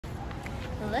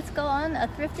let's go on a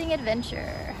thrifting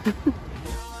adventure.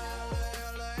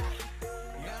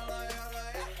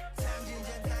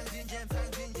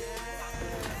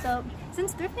 So,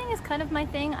 since thrifting is kind of my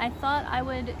thing, I thought I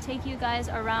would take you guys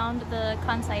around the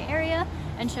Kansai area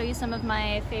and show you some of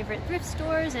my favorite thrift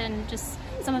stores and just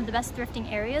some of the best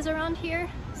thrifting areas around here.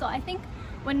 So I think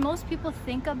when most people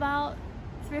think about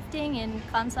thrifting in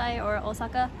Kansai or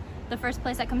Osaka, the first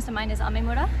place that comes to mind is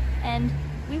AmeMura, and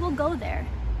we will go there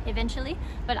eventually,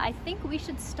 but I think we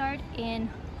should start in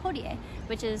Horie,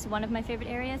 which is one of my favorite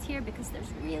areas here because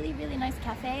there's really nice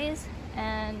cafes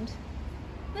and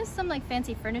there's some like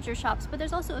fancy furniture shops, but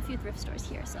there's also a few thrift stores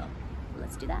here, so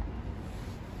let's do that.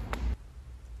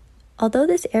 Although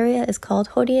this area is called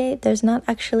Horie, there's not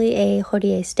actually a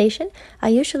Horie station. I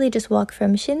usually just walk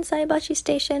from Shinsaibashi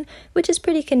station, which is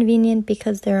pretty convenient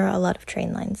because there are a lot of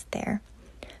train lines there.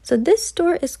 So this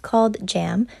store is called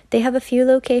Jam. They have a few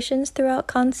locations throughout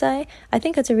Kansai. I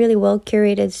think it's a really well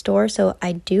curated store, so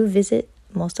I do visit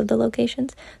most of the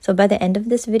locations. So by the end of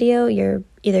this video, you're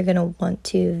either going to want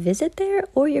to visit there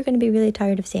or you're going to be really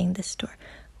tired of seeing this store.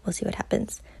 We'll see what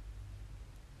happens.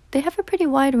 They have a pretty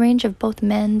wide range of both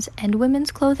men's and women's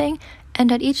clothing,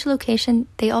 and at each location,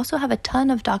 they also have a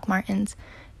ton of Doc Martens.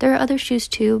 There are other shoes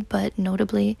too, but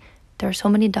notably, there are so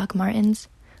many Doc Martens,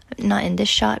 not in this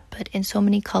shot, but in so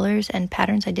many colors and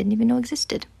patterns I didn't even know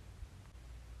existed.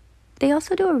 They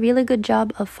also do a really good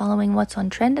job of following what's on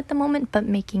trend at the moment, but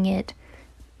making it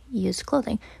used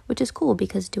clothing, which is cool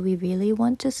because do we really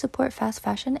want to support fast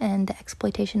fashion and the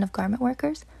exploitation of garment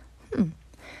workers?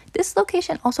 This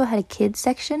location also had a kids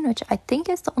section, which I think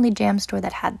is the only Jam store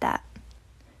that had that.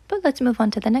 But let's move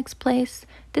on to the next place.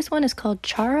 This one is called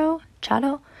Charo.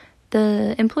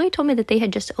 The employee told me that they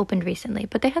had just opened recently,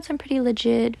 but they had some pretty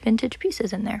legit vintage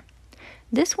pieces in there.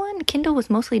 This one, Kindle, was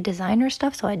mostly designer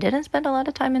stuff, so I didn't spend a lot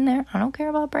of time in there. I don't care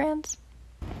about brands.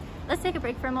 Let's take a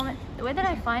break for a moment. The way that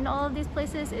I find all of these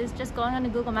places is just going on to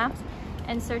Google Maps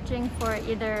and searching for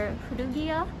either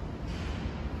furugiya,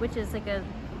 which is like a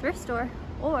thrift store,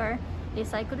 or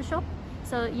risaikuru shop.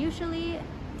 So usually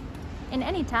in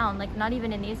any town, like not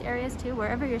even in these areas too,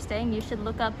 wherever you're staying, you should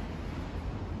look up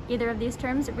either of these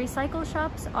terms. Recycle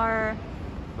shops are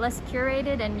less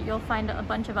curated and you'll find a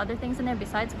bunch of other things in there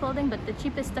besides clothing, but the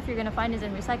cheapest stuff you're going to find is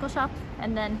in recycle shops,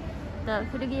 and then the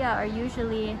furugiya are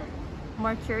usually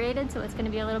more curated, so it's going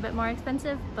to be a little bit more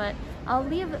expensive, but I'll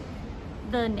leave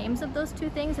the names of those two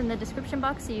things in the description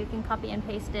box so you can copy and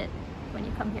paste it when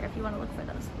you come here if you want to look for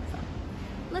those. So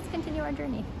let's continue our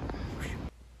journey.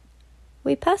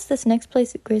 We passed this next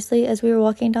place at Grizzly as we were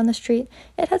walking down the street.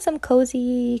 It had some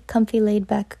cozy, comfy,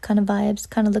 laid-back kind of vibes.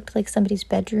 Kind of looked like somebody's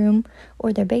bedroom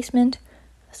or their basement.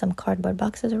 Some cardboard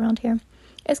boxes around here.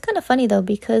 It's kind of funny though,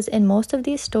 because in most of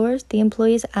these stores, the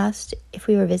employees asked if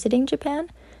we were visiting Japan,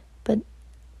 but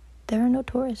there are no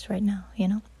tourists right now, you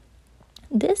know?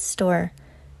 This store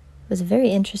was very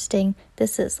interesting.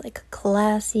 This is like a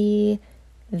classy,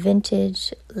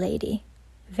 vintage lady.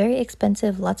 Very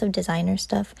expensive, lots of designer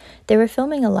stuff. They were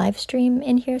filming a live stream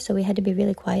in here, so we had to be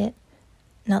really quiet.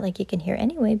 Not like you can hear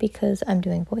anyway because I'm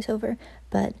doing voiceover,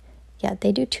 but yeah,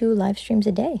 they do 2 live streams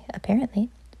a day,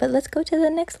 apparently. But let's go to the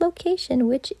next location,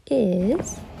 which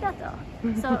is Kyoto.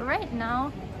 So right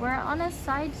now, we're on a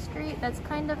side street that's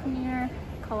kind of near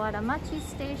Kawaramachi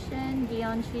Station,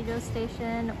 Gion Shijo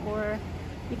Station, or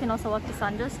you can also walk to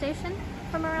Sanjo Station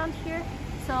from around here.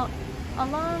 So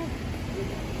along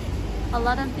a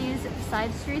lot of these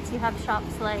side streets, you have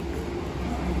shops like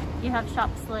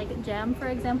Jam, for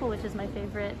example, which is my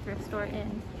favorite thrift store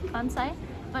in Kansai.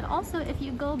 But also, if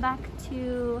you go back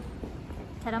to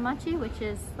Teramachi, which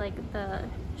is like the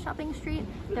shopping street,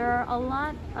 there are a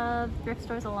lot of thrift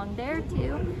stores along there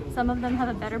too. Some of them have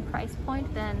a better price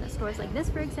point than stores like this,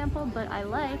 for example, but I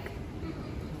like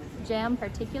Jam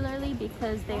particularly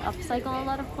because they upcycle a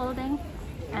lot of clothing.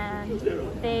 And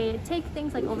they take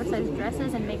things like oversized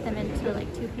dresses and make them into like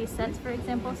 2-piece sets, for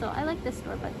example. So I like this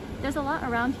store, but there's a lot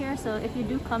around here. So if you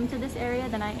do come to this area,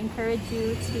 then I encourage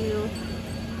you to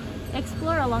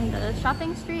explore along the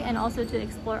shopping street and also to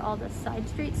explore all the side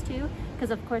streets too.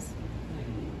 Because of course,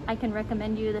 I can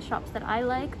recommend you the shops that I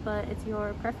like, but it's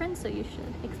your preference, so you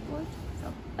should explore.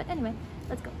 So, but anyway,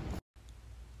 let's go.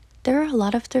 There are a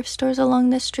lot of thrift stores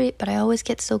along this street, but I always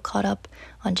get so caught up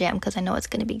on Jam because I know it's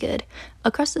going to be good.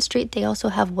 Across the street, they also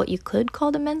have what you could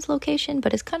call the men's location,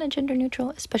 but it's kind of gender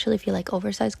neutral, especially if you like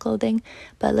oversized clothing.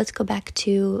 But let's go back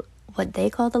to what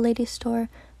they call the ladies store.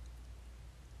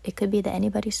 It could be the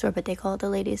anybody store, but they call it the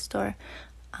ladies store.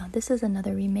 This is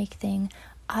another remake thing.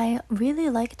 I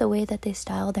really like the way that they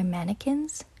style their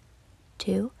mannequins,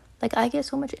 too. Like, I get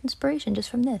so much inspiration just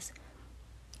from this.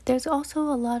 There's also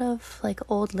a lot of like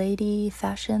old lady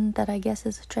fashion that I guess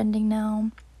is trending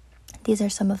now. These are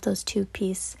some of those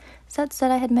two-piece sets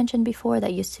that I had mentioned before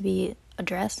that used to be a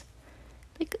dress.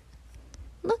 Like,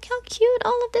 look how cute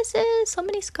all of this is. So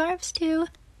many scarves too.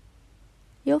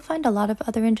 You'll find a lot of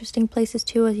other interesting places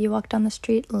too as you walk down the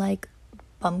street, like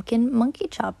Bumpkin Monkey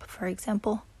Chop, for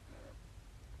example.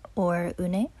 Or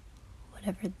Une,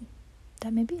 whatever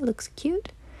that may be, looks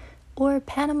cute. Or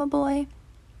Panama Boy,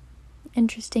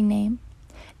 interesting name.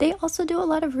 They also do a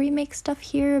lot of remake stuff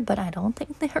here, but I don't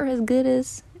think they are as good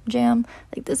as Jam.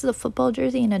 Like, this is a football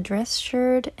jersey and a dress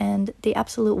shirt, and the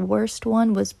absolute worst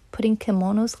one was putting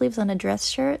kimono sleeves on a dress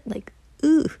shirt. Like,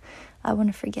 ooh, I want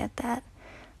to forget that.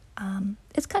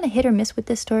 It's kind of hit or miss with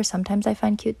this store. Sometimes I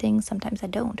find cute things, sometimes I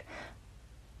don't.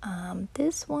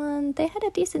 This one, they had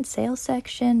a decent sales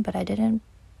section, but I didn't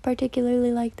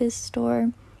particularly like this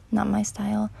store. Not my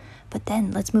style. But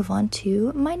then let's move on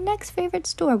to my next favorite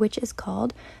store, which is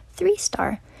called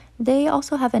 3-Star. They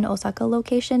also have an Osaka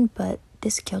location, but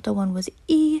this Kyoto one was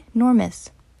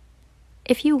enormous.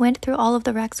 If you went through all of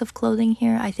the racks of clothing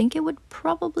here, I think it would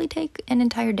probably take an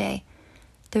entire day.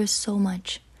 There's so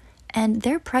much. And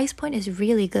their price point is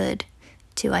really good,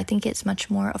 too. I think it's much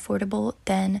more affordable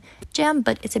than Jam,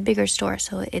 but it's a bigger store,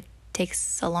 so it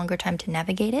takes a longer time to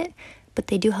navigate it. But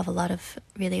they do have a lot of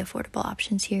really affordable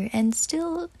options here, and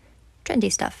still trendy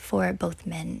stuff for both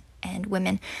men and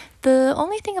women. The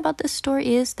only thing about this store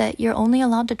is that you're only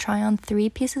allowed to try on 3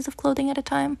 pieces of clothing at a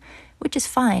time, which is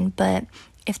fine, but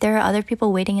if there are other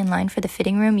people waiting in line for the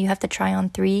fitting room, you have to try on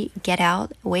 3, get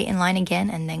out, wait in line again,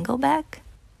 and then go back.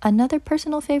 Another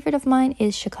personal favorite of mine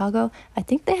is Chicago. I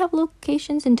think they have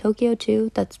locations in Tokyo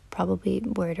too. That's probably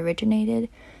where it originated.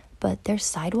 But their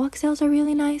sidewalk sales are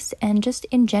really nice, and just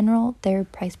in general, their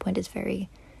price point is very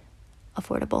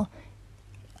affordable.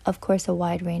 Of course, a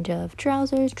wide range of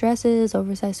trousers, dresses,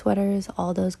 oversized sweaters,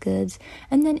 all those goods.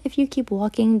 And then if you keep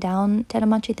walking down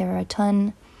Teramachi, there are a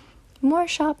ton more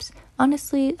shops.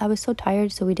 Honestly, I was so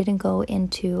tired, so we didn't go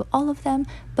into all of them,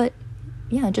 but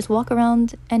yeah, just walk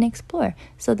around and explore.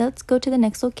 So let's go to the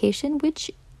next location, which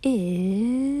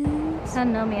is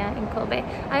Sannomiya in Kobe.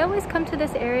 I always come to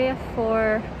this area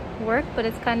for work, but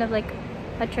it's kind of like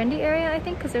a trendy area, I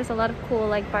think, because there's a lot of cool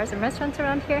like bars and restaurants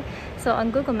around here. So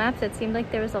on Google Maps it seemed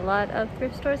like there was a lot of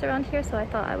thrift stores around here, so I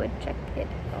thought I would check it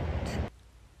out.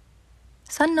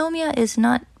 Sannomiya is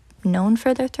not known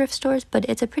for their thrift stores, but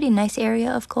it's a pretty nice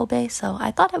area of Kobe, so I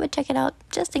thought I would check it out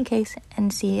just in case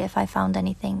and see if I found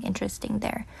anything interesting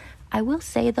there. I will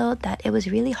say though that it was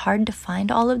really hard to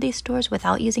find all of these stores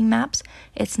without using maps.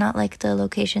 It's not like the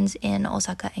locations in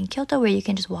Osaka and Kyoto where you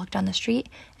can just walk down the street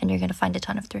and you're going to find a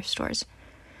ton of thrift stores.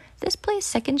 This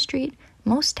place, 2nd Street,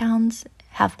 most towns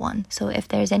have one, so if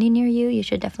there's any near you, you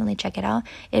should definitely check it out.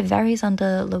 It varies on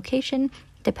the location.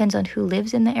 Depends on who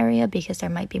lives in the area, because there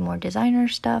might be more designer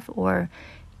stuff or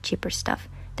cheaper stuff.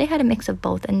 They had a mix of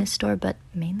both in this store, but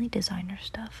mainly designer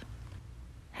stuff.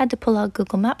 Had to pull out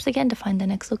Google Maps again to find the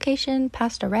next location.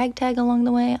 Passed a rag tag along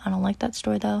the way. I don't like that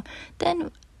store though. Then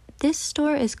this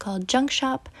store is called Junk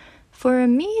Shop. For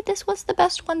me, this was the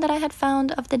best one that I had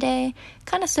found of the day.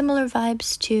 Kind of similar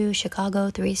vibes to Chicago,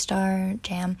 3-Star,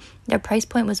 Jam. Their price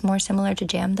point was more similar to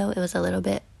Jam though. It was a little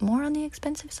bit more on the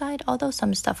expensive side, although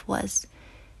some stuff was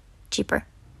cheaper.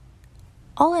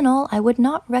 All in all, I would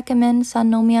not recommend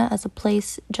Sannomiya as a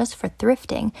place just for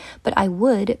thrifting, but I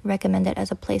would recommend it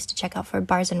as a place to check out for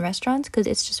bars and restaurants, because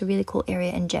it's just a really cool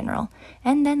area in general.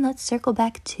 And then let's circle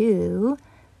back to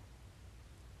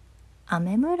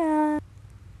AmeMura.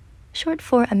 Short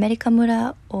for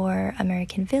Amerikamura or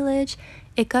American Village.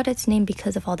 It got its name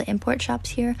because of all the import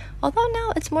shops here, although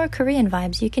now it's more Korean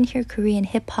vibes. You can hear Korean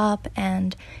hip-hop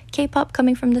and K-pop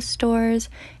coming from the stores.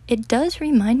 It does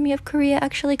remind me of Korea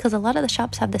actually, because a lot of the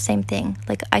shops have the same thing.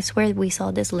 Like, I swear we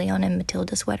saw this Leon and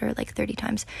Matilda sweater like 30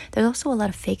 times. There's also a lot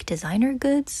of fake designer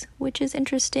goods, which is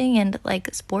interesting, and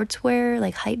like sportswear,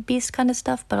 like hype beast kind of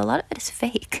stuff, but a lot of it is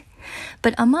fake.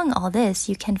 But among all this,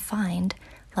 you can find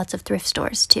lots of thrift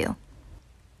stores too.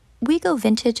 We Go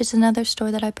Vintage is another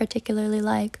store that I particularly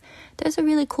like. There's a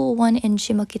really cool one in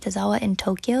Shimokitazawa in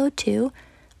Tokyo too.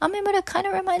 AmeMura kind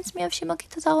of reminds me of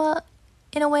Shimokitazawa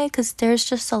in a way, because there's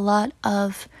just a lot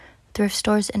of thrift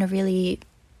stores in a really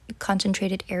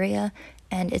concentrated area,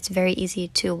 and it's very easy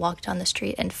to walk down the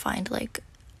street and find like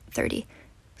 30.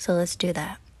 So let's do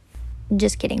that.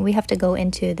 Just kidding, we have to go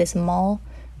into this mall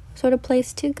sort of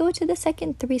place to go to the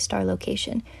second 3-Star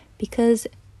location, because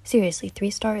seriously,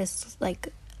 3-Star is like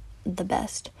the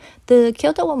best. The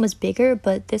Kyoto one was bigger,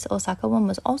 but this Osaka one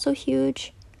was also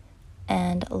huge,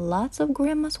 and lots of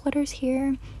grandma sweaters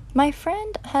here. My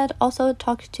friend had also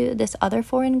talked to this other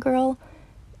foreign girl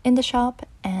in the shop,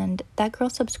 and that girl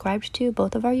subscribed to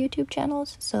both of our YouTube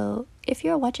channels. So if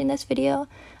you're watching this video,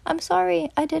 I'm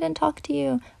sorry I didn't talk to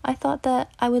you. I thought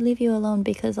that I would leave you alone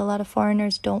because a lot of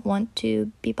foreigners don't want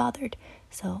to be bothered.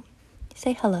 So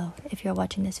say hello if you're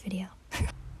watching this video.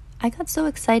 I got so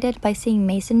excited by seeing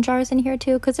mason jars in here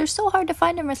too, because they're so hard to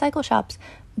find in recycle shops.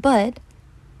 But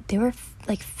they were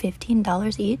like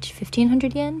 $15 each,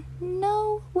 1,500 yen?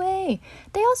 No way.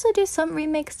 They also do some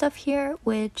remake stuff here,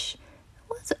 which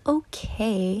was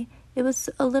okay. It was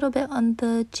a little bit on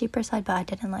the cheaper side, but I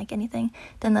didn't like anything.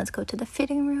 Then let's go to the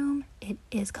fitting room. It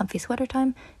is comfy sweater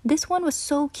time. This one was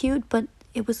so cute, but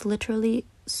it was literally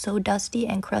so dusty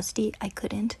and crusty, I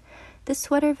couldn't. This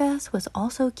sweater vest was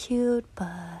also cute,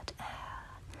 but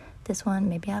this one,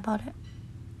 maybe I bought it.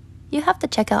 You have to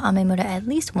check out AmeMura at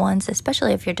least once,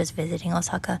 especially if you're just visiting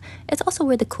Osaka. It's also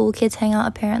where the cool kids hang out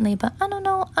apparently, but I don't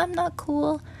know, I'm not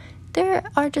cool. There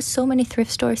are just so many thrift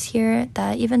stores here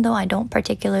that even though I don't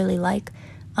particularly like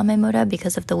AmeMura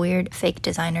because of the weird fake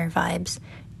designer vibes,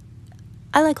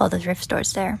 I like all the thrift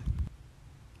stores there.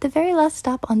 The very last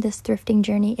stop on this thrifting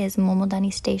journey is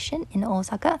Momodani Station in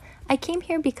Osaka. I came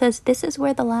here because this is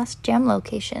where the last jam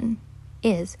location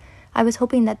is. I was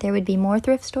hoping that there would be more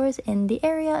thrift stores in the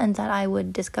area and that I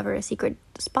would discover a secret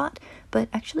spot, but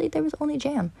actually there was only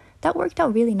jam. That worked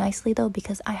out really nicely though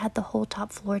because I had the whole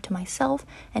top floor to myself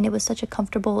and it was such a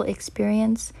comfortable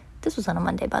experience. This was on a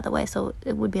Monday, by the way, so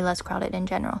it would be less crowded in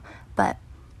general, but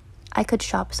I could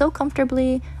shop so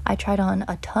comfortably. I tried on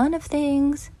a ton of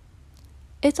things.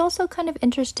 It's also kind of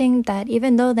interesting that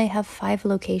even though they have 5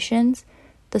 locations,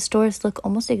 the stores look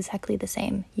almost exactly the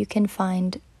same. You can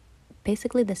find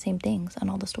basically the same things on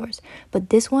all the stores.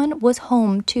 But this one was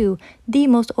home to the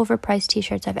most overpriced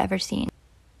t-shirts I've ever seen.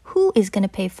 Who is going to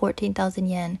pay 14,000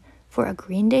 yen for a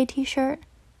Green Day t-shirt?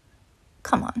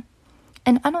 Come on.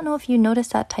 And I don't know if you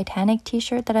noticed that Titanic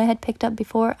t-shirt that I had picked up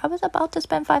before. I was about to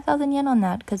spend 5,000 yen on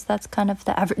that because that's kind of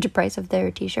the average price of their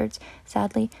t-shirts,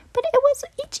 sadly. But it was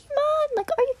Ichiman! Like,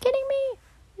 are you kidding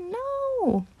me?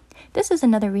 No! This is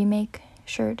another remake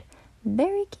shirt.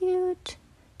 Very cute.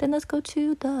 Then let's go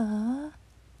to the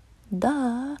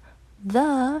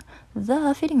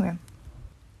fitting room.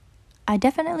 I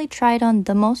definitely tried on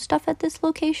the most stuff at this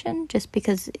location just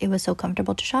because it was so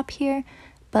comfortable to shop here.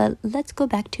 But let's go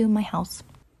back to my house.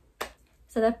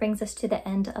 So that brings us to the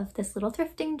end of this little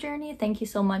thrifting journey. Thank you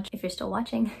so much if you're still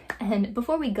watching. And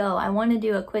before we go, I want to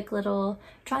do a quick little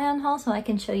try-on haul so I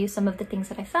can show you some of the things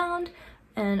that I found.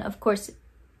 And of course,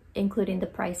 including the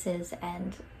prices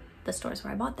and the stores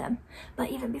where I bought them.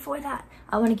 But even before that,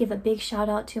 I want to give a big shout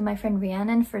out to my friend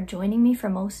Rhiannon for joining me for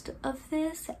most of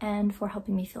this and for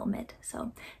helping me film it.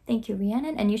 So thank you,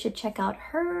 Rhiannon. And you should check out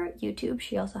her YouTube.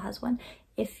 She also has one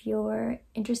if you're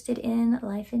interested in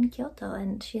life in Kyoto,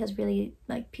 and she has really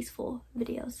like peaceful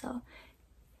videos, so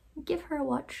give her a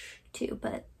watch too.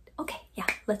 But okay, yeah,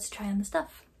 let's try on the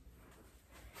stuff.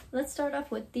 Let's start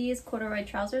off with these corduroy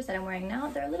trousers that I'm wearing now.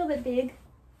 They're a little bit big,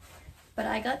 but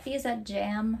I got these at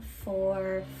Jam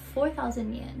for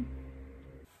 4,000 yen.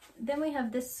 Then we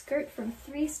have this skirt from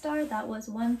 3-Star that was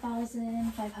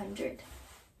 1,500.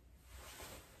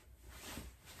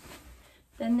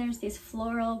 Then there's these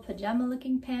floral pajama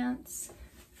looking pants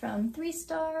from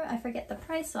 3-Star. I forget the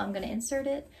price, so I'm gonna insert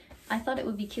it. I thought it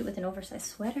would be cute with an oversized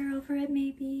sweater over it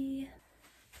maybe.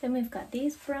 Then we've got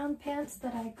these brown pants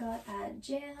that I got at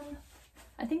Jam.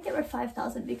 I think they were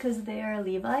 5,000 because they are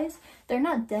Levi's. They're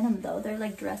not denim though, they're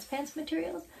like dress pants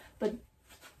materials, but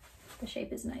the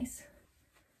shape is nice.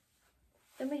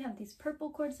 Then we have these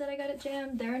purple cords that I got at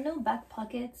Jam. There are no back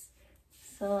pockets,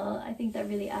 so I think that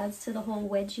really adds to the whole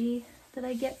wedgie that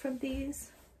I get from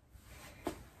these.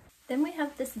 Then we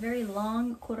have this very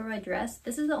long corduroy dress.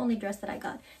 This is the only dress that I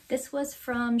got. This was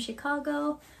from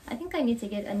Chicago. I think I need to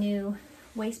get a new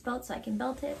waist belt so I can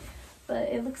belt it, but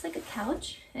it looks like a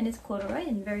couch and it's corduroy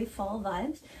and very fall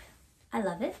vibes. I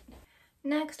love it.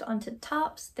 Next, onto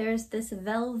tops. There's this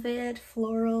velvet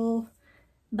floral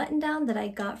button down that I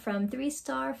got from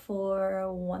 3-Star for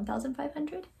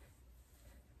 1,500.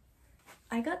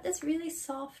 I got this really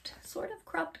soft, sort of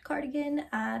cropped cardigan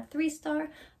at 3-Star.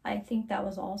 I think that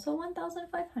was also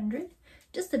 1,500.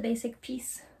 Just a basic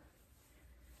piece.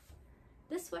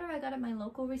 This sweater I got at my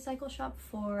local recycle shop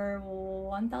for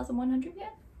 1,100 yen.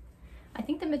 I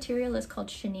think the material is called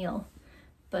chenille,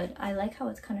 but I like how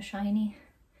it's kind of shiny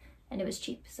and it was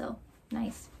cheap, so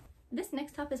nice. This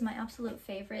next top is my absolute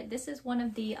favorite. This is one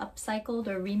of the upcycled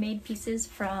or remade pieces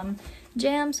from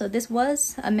Jam. So this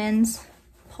was a men's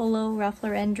polo Ralph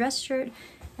Lauren dress shirt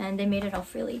and they made it all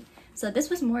frilly. So this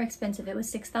was more expensive. It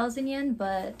was 6,000 yen,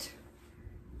 but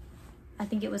I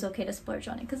think it was okay to splurge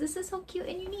on it because this is so cute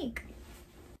and unique.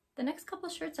 The next couple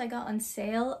shirts I got on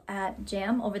sale at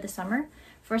Jam over the summer.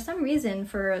 For some reason,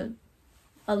 for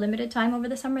a limited time over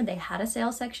the summer, they had a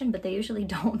sale section, but they usually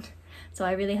don't. So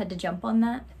I really had to jump on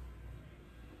that.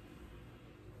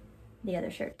 The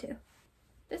other shirt too.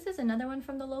 This is another one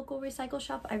from the local recycle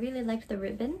shop. I really liked the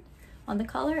ribbon on the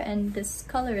collar, and this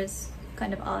color is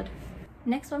kind of odd.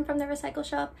 Next one from the recycle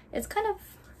shop. It's kind of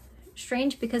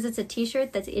strange because it's a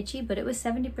t-shirt that's itchy, but it was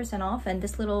 70% off, and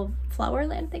this little flower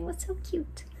land thing was so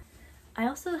cute. I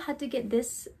also had to get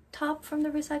this top from the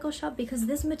recycle shop because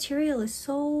this material is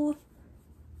so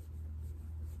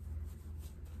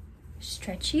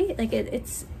stretchy. Like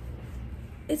it's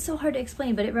so hard to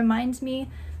explain, but it reminds me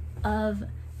of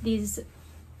these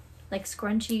like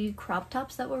scrunchy crop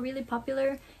tops that were really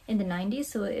popular in the 90s,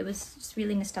 so it was just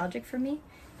really nostalgic for me.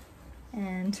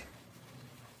 And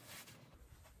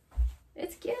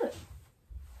it's cute.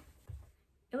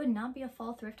 It would not be a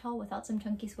fall thrift haul without some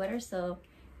chunky sweaters, so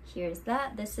here's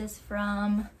that. This is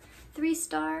from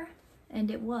 3-star,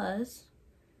 and it was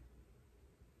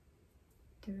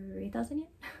 3,000 yen.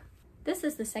 This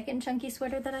is the second chunky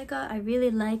sweater that I got. I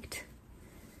really liked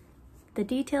the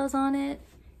details on it.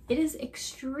 It is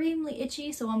extremely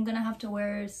itchy, so I'm gonna have to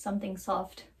wear something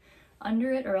soft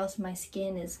under it or else my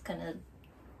skin is gonna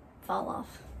fall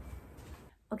off.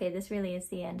 Okay, this really is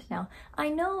the end now. I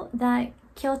know that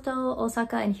Kyoto,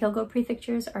 Osaka, and Hyogo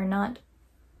prefectures are not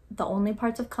the only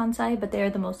parts of Kansai, but they're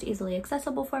the most easily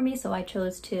accessible for me, so I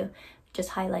chose to just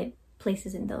highlight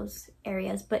places in those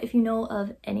areas. But if you know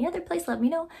of any other place, let me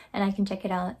know and I can check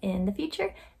it out in the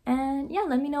future. And yeah,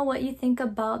 let me know what you think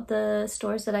about the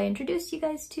stores that I introduced you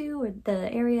guys to, or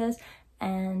the areas,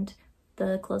 and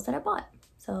the clothes that I bought.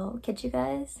 So catch you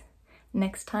guys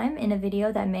next time in a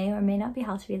video that may or may not be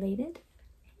house related.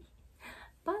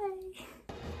 Bye.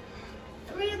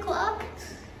 3 o'clock?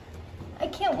 I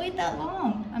can't wait that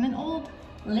long. I'm an old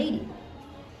lady.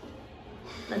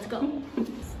 Let's go.